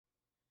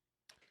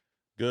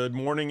Good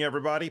morning,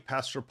 everybody.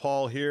 Pastor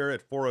Paul here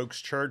at Four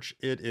Oaks Church.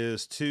 It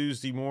is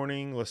Tuesday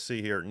morning. Let's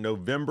see here,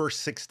 November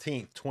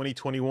 16th,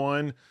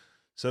 2021.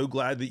 So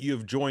glad that you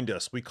have joined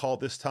us. We call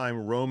this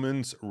time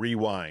Romans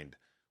Rewind.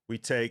 We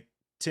take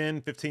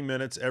 10, 15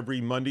 minutes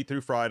every Monday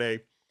through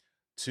Friday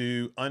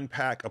to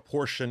unpack a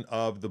portion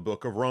of the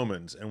book of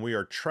Romans. And we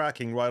are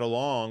tracking right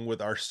along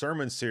with our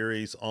sermon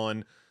series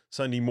on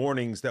Sunday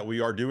mornings that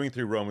we are doing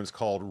through Romans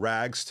called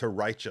Rags to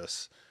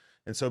Righteous.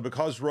 And so,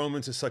 because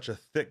Romans is such a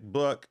thick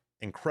book,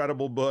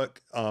 incredible book,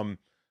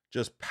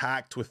 just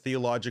packed with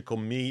theological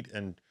meat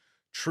and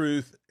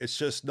truth, it's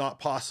just not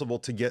possible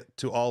to get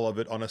to all of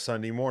it on a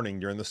Sunday morning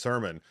during the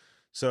sermon.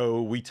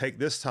 So we take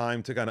this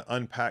time to kind of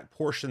unpack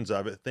portions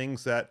of it,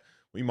 things that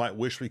we might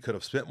wish we could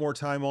have spent more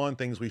time on,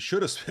 things we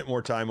should have spent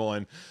more time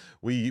on.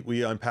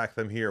 We unpack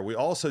them here. We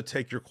also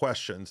take your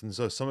questions. And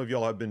so some of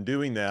y'all have been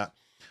doing that.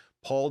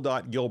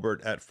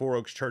 Paul.Gilbert at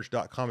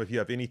fouroakschurch.com if you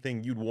have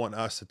anything you'd want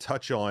us to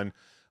touch on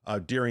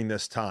during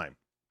this time.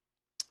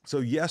 So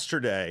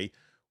yesterday,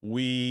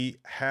 we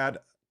had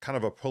kind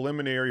of a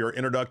preliminary or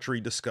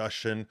introductory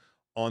discussion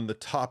on the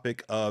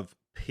topic of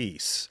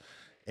peace.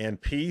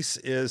 And peace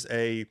is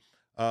a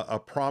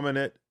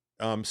prominent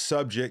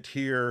subject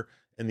here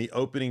in the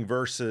opening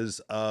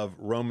verses of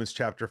Romans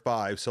chapter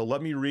 5. So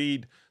let me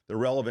read the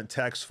relevant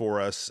text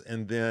for us,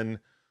 and then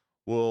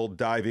we'll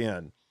dive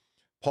in.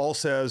 Paul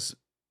says,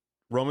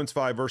 Romans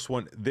 5, verse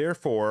 1,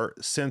 therefore,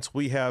 since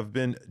we have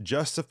been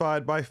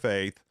justified by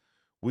faith,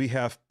 we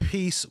have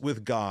peace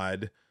with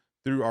God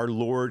through our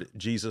Lord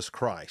Jesus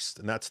Christ.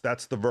 And that's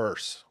the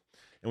verse.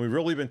 And we've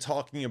really been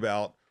talking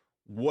about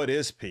what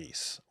is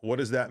peace? What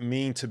does that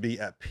mean to be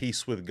at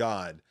peace with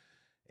God?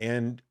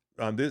 And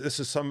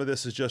some of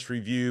this is just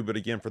review, but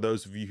again, for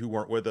those of you who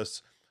weren't with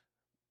us,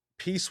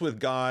 peace with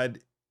God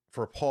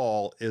for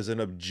Paul is an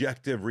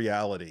objective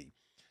reality.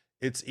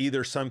 It's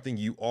either something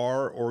you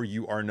are or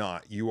you are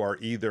not. You are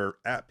either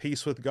at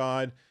peace with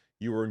God,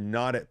 you are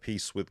not at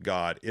peace with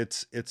God.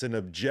 It's an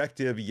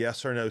objective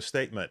yes or no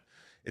statement.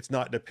 It's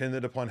not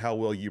dependent upon how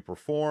well you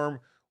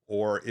perform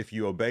or if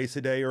you obey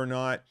today or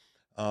not.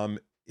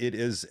 It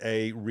is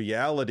a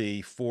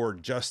reality for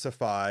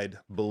justified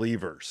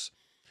believers.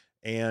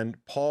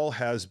 And Paul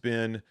has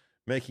been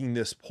making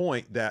this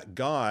point that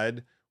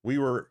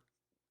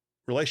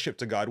relationship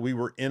to God, we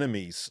were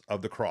enemies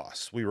of the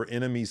cross. We were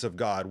enemies of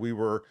God.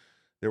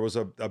 There was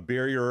a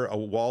barrier, a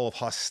wall of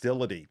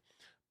hostility.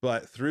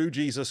 But through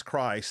Jesus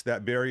Christ,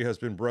 that barrier has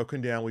been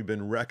broken down. We've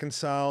been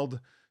reconciled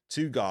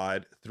to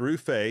God through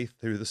faith,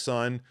 through the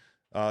Son,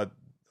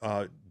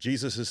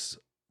 Jesus'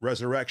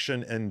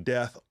 resurrection and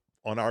death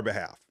on our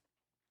behalf.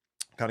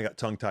 Kind of got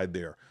tongue-tied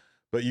there.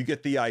 But you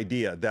get the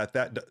idea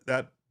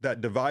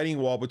that dividing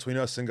wall between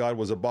us and God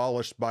was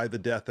abolished by the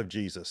death of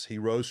Jesus. He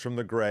rose from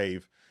the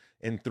grave,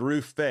 and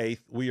through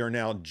faith, we are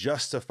now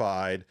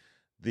justified.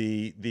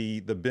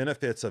 The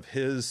benefits of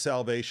his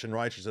salvation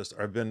righteousness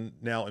have been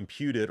now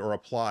imputed or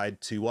applied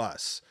to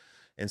us.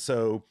 And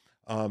so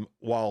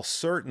while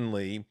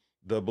certainly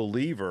the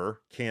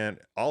believer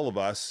all of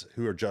us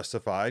who are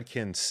justified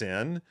can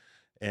sin,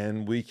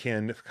 and we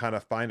can kind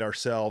of find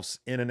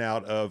ourselves in and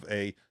out of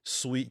a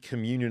sweet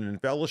communion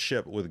and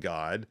fellowship with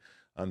God.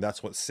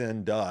 That's what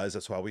sin does.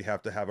 That's why we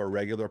have to have a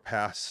regular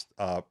practice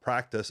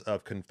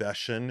of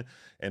confession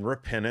and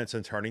repentance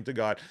and turning to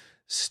God.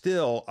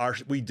 Still,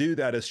 we do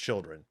that as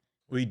children.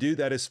 We do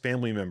that as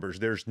family members.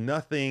 There's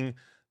nothing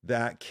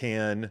that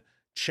can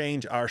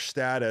change our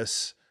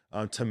status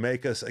to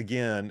make us,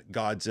 again,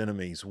 God's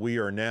enemies. We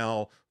are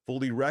now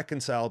fully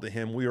reconciled to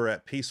him. We are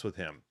at peace with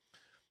him.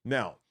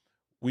 Now,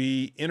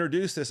 we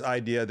introduce this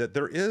idea that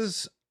there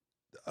is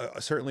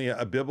certainly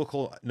a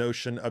biblical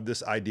notion of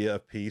this idea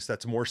of peace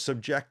that's more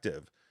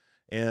subjective.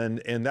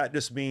 And that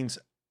just means,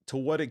 to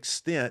what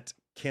extent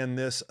can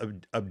this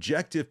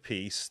objective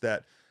peace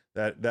that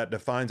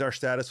defines our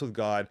status with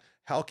God,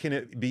 how can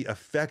it be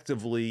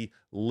effectively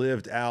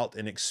lived out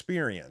and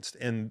experienced?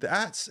 And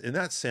that's, in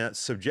that sense,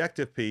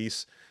 subjective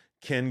peace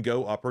can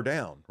go up or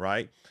down,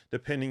 right?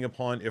 Depending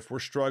upon if we're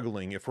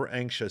struggling, if we're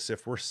anxious,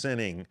 if we're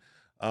sinning.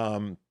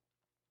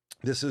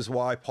 This is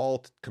why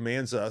Paul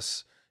commands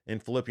us in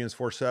Philippians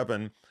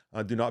 4:7,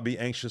 do not be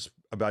anxious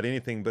about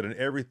anything, but in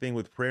everything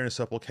with prayer and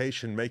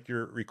supplication, make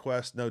your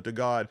request known to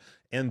God.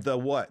 And the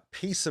what?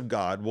 Peace of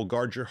God will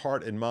guard your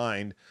heart and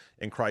mind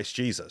in Christ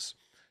Jesus.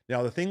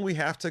 Now, the thing we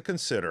have to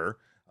consider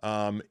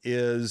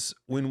is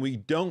when we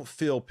don't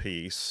feel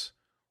peace,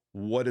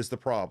 what is the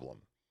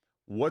problem?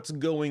 What's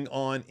going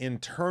on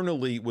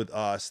internally with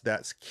us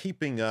that's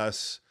keeping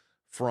us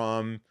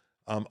from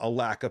a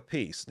lack of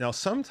peace? Now,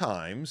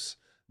 sometimes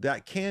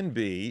that can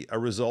be a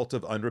result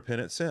of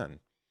unrepentant sin.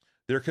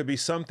 There could be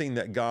something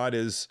that God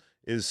is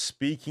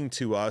speaking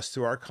to us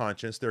through our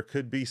conscience. There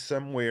could be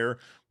somewhere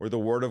where the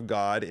word of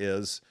God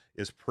is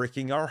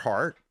pricking our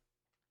heart,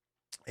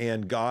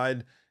 and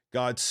God's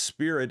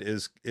spirit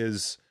is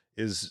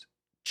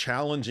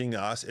challenging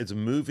us. It's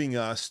moving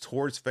us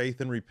towards faith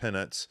and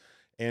repentance.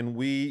 And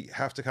we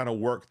have to kind of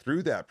work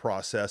through that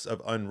process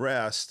of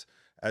unrest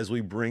as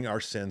we bring our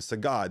sins to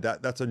God.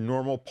 That's a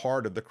normal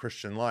part of the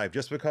Christian life.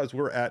 Just because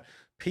we're at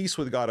peace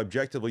with God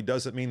objectively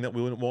doesn't mean that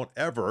we won't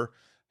ever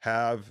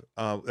have,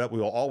 that we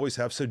will always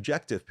have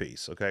subjective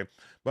peace, okay?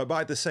 But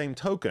by the same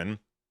token,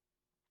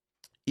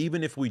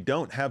 even if we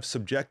don't have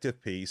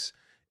subjective peace,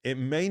 it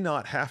may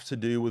not have to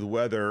do with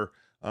whether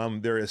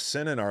there is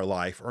sin in our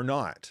life or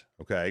not,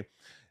 okay?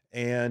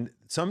 And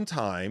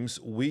sometimes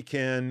we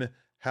can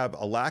have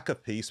a lack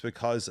of peace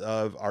because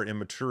of our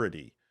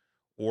immaturity,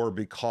 or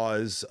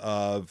because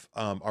of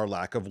our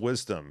lack of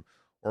wisdom,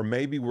 or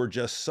maybe we're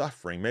just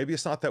suffering. Maybe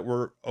it's not that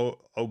we're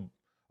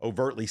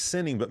overtly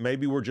sinning, but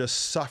maybe we're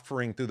just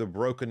suffering through the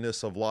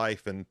brokenness of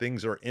life and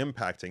things are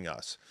impacting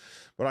us.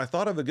 But I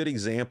thought of a good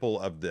example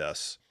of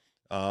this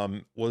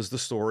was the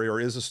story, or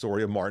is the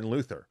story, of Martin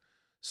Luther.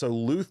 So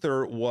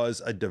Luther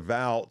was a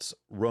devout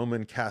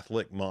Roman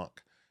Catholic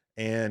monk,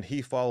 and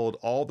he followed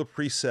all the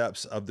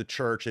precepts of the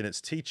church and its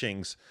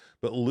teachings,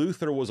 but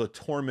Luther was a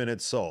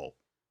tormented soul.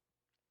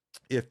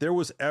 If there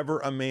was ever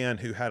a man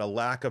who had a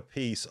lack of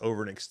peace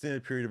over an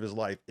extended period of his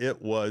life,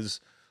 it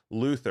was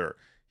Luther.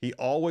 He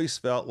always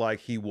felt like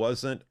he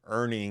wasn't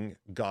earning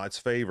God's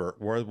favor,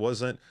 or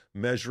wasn't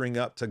measuring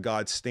up to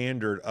God's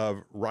standard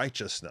of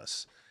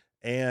righteousness.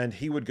 And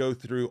he would go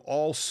through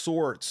all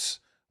sorts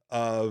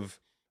of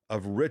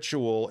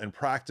ritual and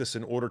practice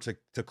in order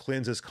to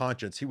cleanse his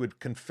conscience. He would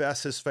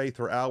confess his faith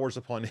for hours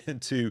upon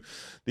end to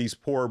these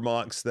poor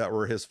monks that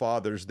were his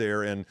fathers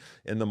there in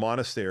the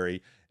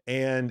monastery.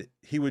 And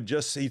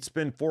he'd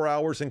spend 4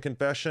 hours in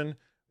confession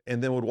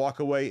and then would walk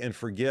away and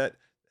forget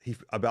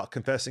about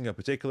confessing a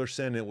particular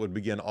sin, and it would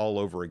begin all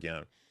over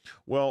again.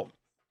 Well,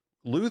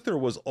 Luther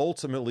was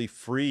ultimately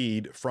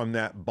freed from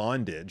that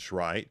bondage,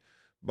 right,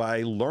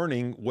 by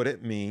learning what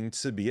it means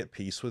to be at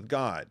peace with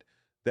God.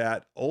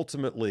 That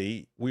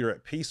ultimately we are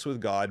at peace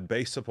with God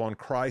based upon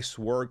Christ's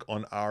work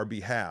on our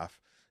behalf,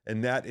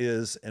 and that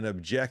is an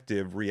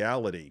objective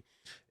reality.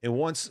 And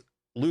once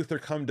Luther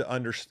came to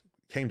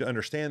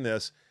understand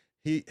this,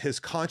 his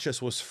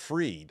conscience was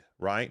freed,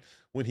 right?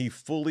 When he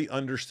fully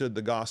understood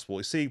the gospel.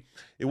 You see,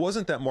 it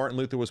wasn't that Martin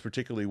Luther was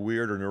particularly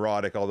weird or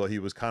neurotic, although he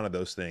was kind of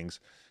those things.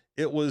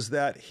 It was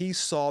that he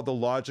saw the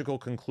logical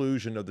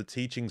conclusion of the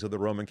teachings of the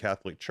Roman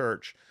Catholic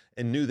Church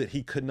and knew that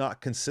he could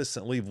not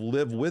consistently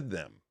live with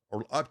them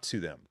or up to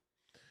them.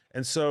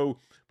 And so,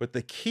 but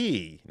the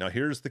key, now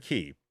here's the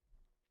key,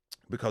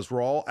 because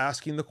we're all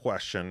asking the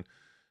question,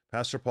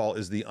 Pastor Paul,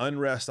 is the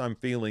unrest I'm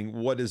feeling,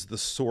 what is the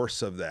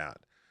source of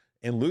that?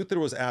 And Luther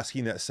was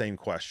asking that same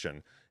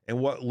question. And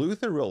what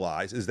Luther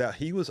realized is that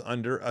he was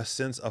under a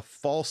sense of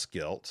false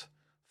guilt,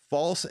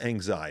 false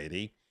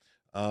anxiety,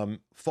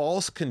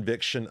 false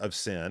conviction of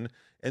sin,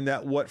 and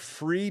that what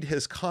freed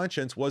his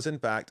conscience was, in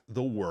fact,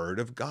 the Word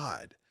of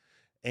God.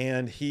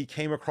 And he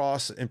came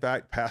across, in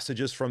fact,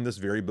 passages from this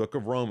very book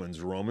of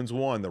Romans. Romans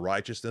 1, the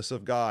righteousness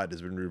of God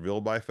has been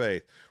revealed by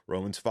faith.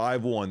 Romans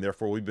 5:1,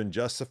 therefore we've been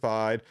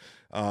justified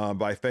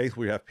by faith,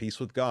 we have peace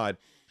with God.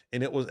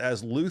 And it was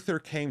as Luther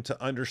came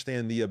to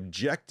understand the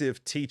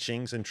objective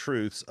teachings and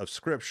truths of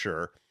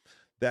Scripture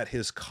that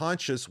his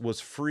conscience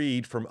was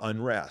freed from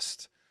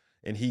unrest.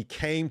 And he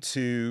came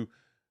to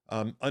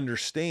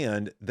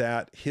understand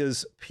that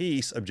his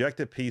peace,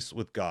 objective peace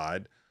with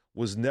God,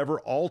 was never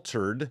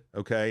altered,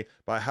 okay,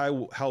 by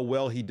how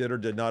well he did or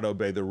did not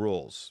obey the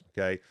rules,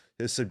 okay?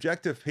 His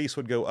subjective peace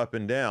would go up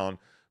and down,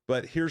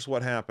 but here's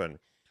what happened.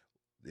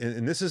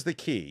 And this is the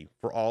key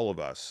for all of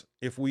us.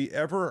 If we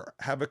ever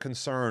have a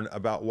concern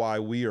about why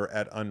we are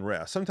at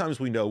unrest, sometimes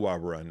we know why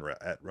we're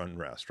at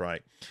unrest,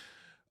 right?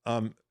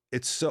 But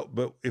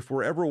if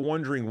we're ever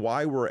wondering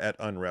why we're at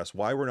unrest,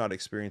 why we're not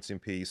experiencing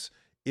peace,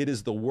 it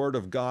is the Word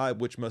of God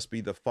which must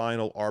be the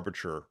final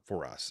arbiter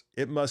for us.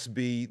 It must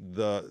be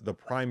the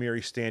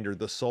primary standard,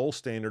 the sole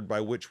standard by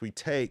which we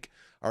take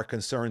our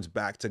concerns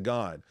back to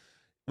God.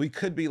 We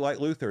could be like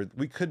Luther.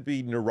 We could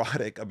be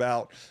neurotic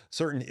about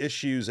certain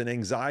issues and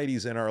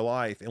anxieties in our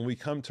life, and we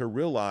come to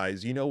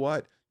realize, you know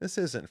what? This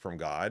isn't from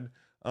God.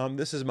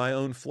 This is my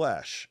own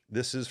flesh.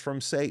 This is from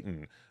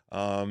Satan.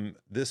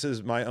 This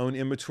is my own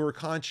immature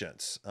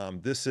conscience.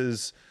 This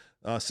is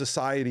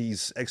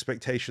society's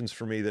expectations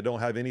for me that don't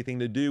have anything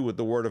to do with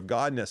the Word of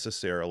God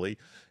necessarily.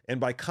 And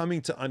by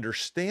coming to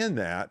understand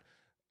that,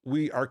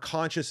 our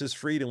conscience is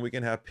freed and we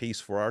can have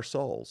peace for our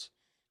souls.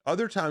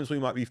 Other times we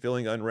might be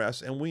feeling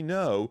unrest, and we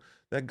know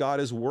that God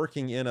is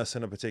working in us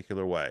in a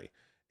particular way.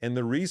 And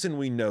the reason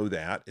we know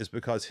that is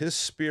because His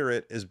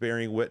Spirit is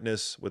bearing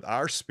witness with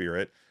our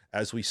spirit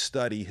as we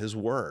study His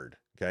Word,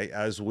 okay?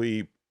 As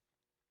we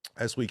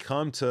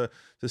come to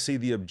see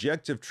the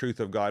objective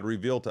truth of God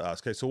revealed to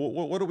us. Okay, so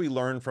what do we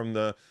learn from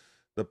the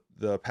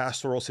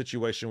pastoral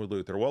situation with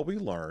Luther? What we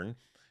learn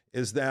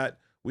is that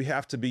we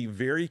have to be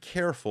very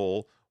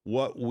careful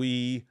what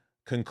we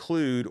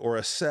conclude or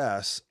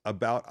assess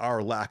about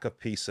our lack of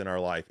peace in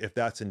our life, if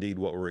that's indeed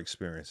what we're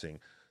experiencing.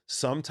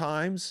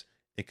 Sometimes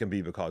it can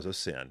be because of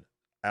sin.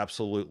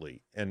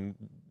 Absolutely. And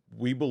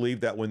we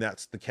believe that when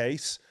that's the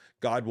case,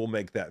 God will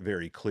make that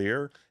very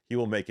clear. He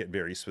will make it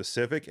very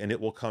specific, and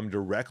it will come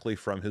directly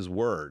from His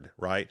Word,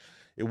 right?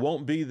 It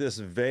won't be this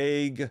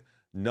vague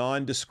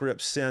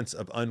nondescript sense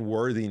of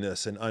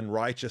unworthiness and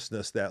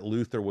unrighteousness that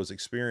Luther was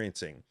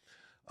experiencing.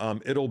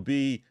 It'll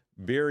be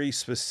very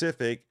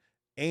specific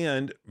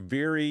and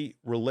very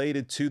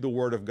related to the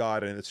Word of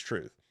God and its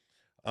truth.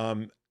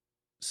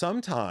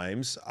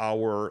 Sometimes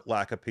our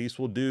lack of peace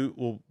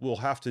will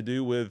have to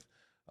do with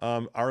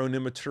our own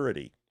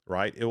immaturity,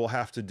 right? It will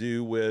have to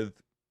do with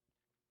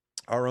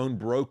our own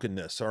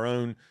brokenness, our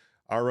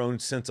own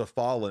sense of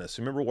fallenness.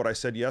 Remember what I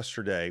said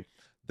yesterday,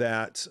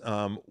 that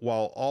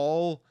while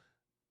all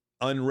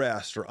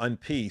unrest or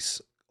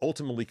unpeace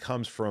ultimately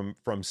comes from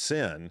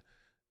sin,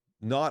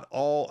 not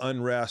all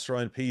unrest or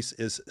unpeace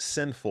is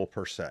sinful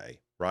per se,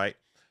 right?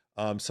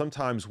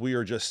 Sometimes we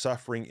are just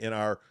suffering in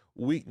our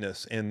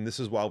weakness, and this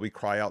is why we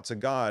cry out to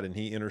God and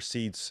he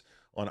intercedes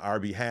on our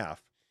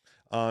behalf.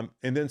 And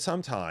then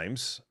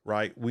sometimes,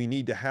 right, we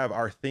need to have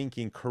our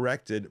thinking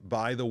corrected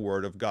by the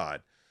Word of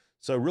God.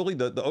 So really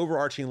the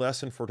overarching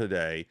lesson for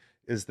today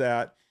is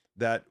that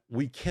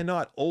we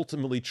cannot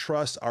ultimately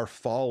trust our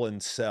fallen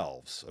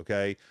selves,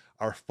 okay?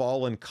 Our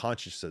fallen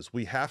consciences.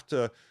 We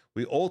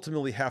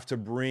ultimately have to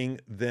bring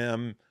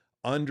them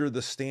under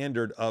the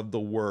standard of the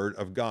Word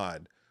of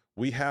God.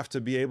 We have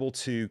to be able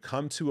to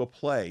come to a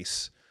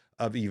place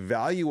of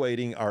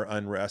evaluating our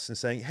unrest and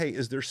saying, hey,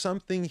 is there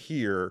something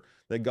here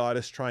that God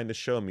is trying to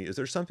show me? Is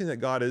there something that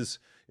God is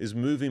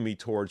moving me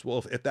towards?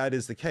 Well, if that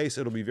is the case,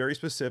 it'll be very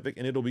specific,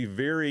 and it'll be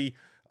very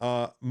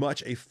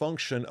much a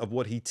function of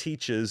what he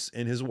teaches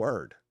in his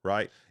word,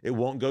 right? It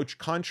won't go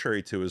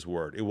contrary to his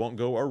word. It won't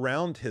go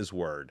around his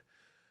word.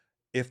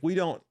 If we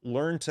don't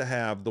learn to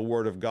have the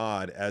Word of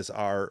God as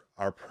our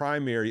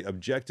primary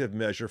objective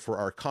measure for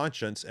our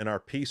conscience and our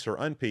peace or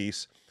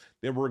unpeace,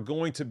 then we're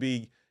going to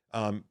be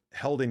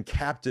held in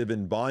captive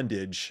in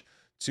bondage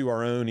to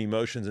our own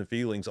emotions and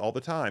feelings all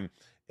the time.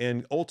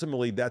 And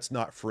ultimately, that's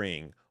not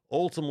freeing.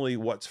 Ultimately,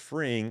 what's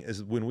freeing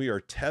is when we are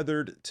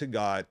tethered to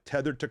God,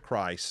 tethered to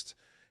Christ,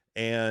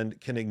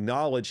 and can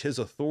acknowledge his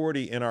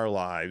authority in our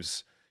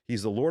lives.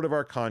 He's the Lord of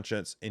our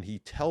conscience, and he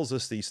tells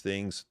us these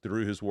things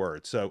through his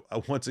word. So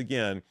once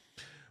again,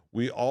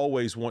 we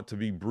always want to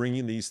be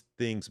bringing these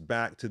things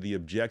back to the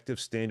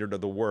objective standard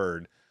of the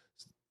word,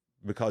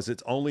 because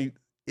it's only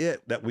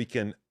it that we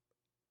can,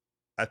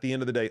 at the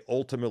end of the day,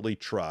 ultimately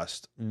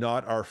trust,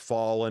 not our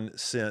fallen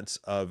sense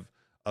of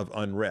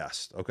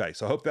unrest. Okay,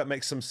 so I hope that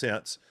makes some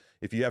sense.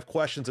 If you have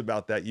questions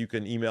about that, you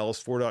can email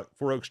us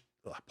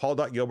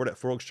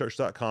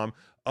paul.gilbert@fouroakschurch.com.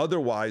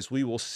 Otherwise, we will